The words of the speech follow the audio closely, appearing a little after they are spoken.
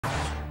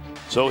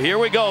So here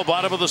we go,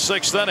 bottom of the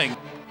 6th inning.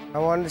 I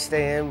wanted to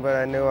stay in, but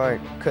I knew I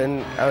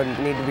couldn't. I would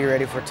need to be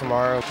ready for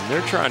tomorrow. And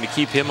they're trying to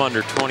keep him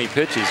under 20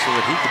 pitches so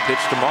that he could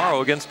pitch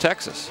tomorrow against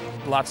Texas.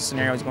 Lots of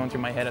scenarios going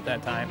through my head at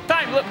that time.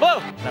 Blow!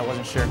 And I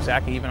wasn't sure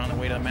exactly, even on the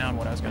way to the mound,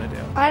 what I was going to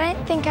do. I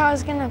didn't think I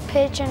was going to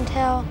pitch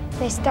until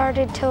they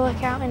started to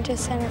look out into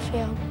center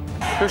field.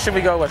 Who should we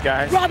go with,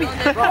 guys? Robbie!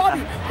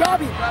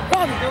 Robbie!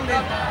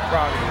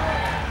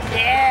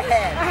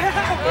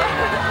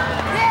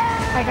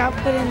 I got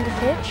put in to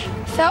pitch.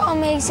 Felt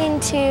amazing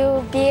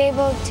to be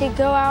able to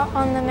go out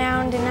on the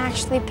mound and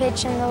actually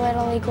pitch in the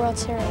Little League World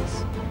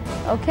Series.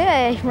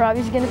 Okay,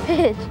 Robbie's gonna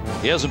pitch.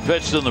 He hasn't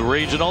pitched in the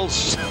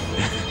regionals.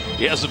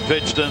 He hasn't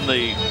pitched in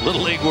the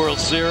Little League World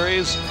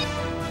Series.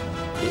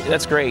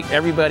 That's great.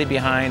 Everybody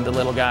behind the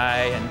little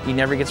guy, and he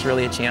never gets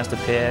really a chance to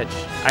pitch.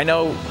 I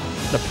know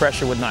the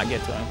pressure would not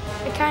get to him.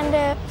 I kind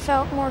of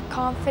felt more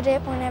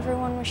confident when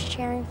everyone was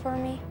cheering for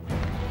me.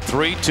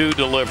 3-2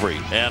 delivery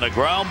and a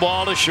ground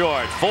ball to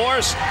short.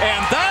 Force,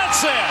 and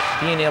that's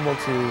it! Being able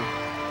to,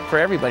 for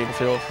everybody to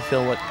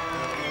fulfill what,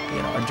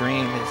 a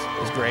dream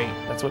is great.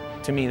 That's what,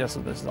 to me, that's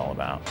what this is all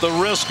about. The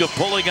risk of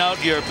pulling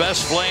out your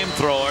best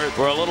flamethrower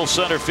for a little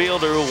center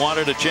fielder who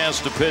wanted a chance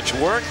to pitch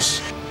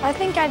works. I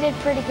think I did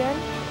pretty good.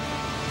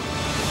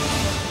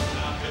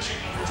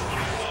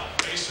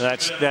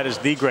 That is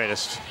the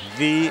greatest.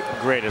 The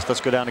greatest.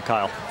 Let's go down to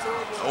Kyle.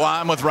 Well,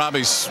 I'm with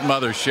Robbie's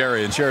mother,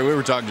 Sherry. And Sherry, we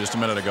were talking just a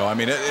minute ago. I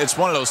mean, it's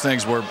one of those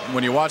things where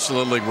when you watch the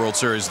Little League World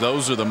Series,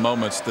 those are the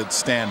moments that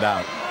stand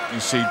out.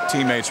 You see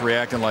teammates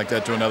reacting like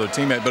that to another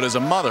teammate. But as a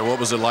mother, what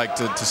was it like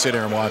to sit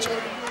here and watch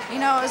it? You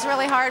know, it was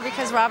really hard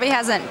because Robbie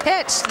hasn't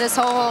pitched this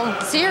whole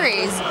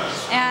series.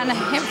 And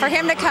for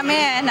him to come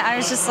in, I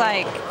was just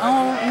like,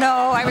 oh,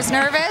 no, I was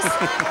nervous.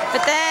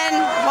 But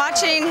then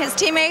watching his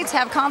teammates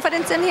have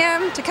confidence in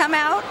him to come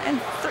out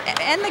and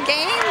end the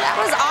game, that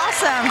was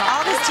awesome.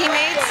 All his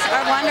teammates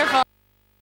are wonderful.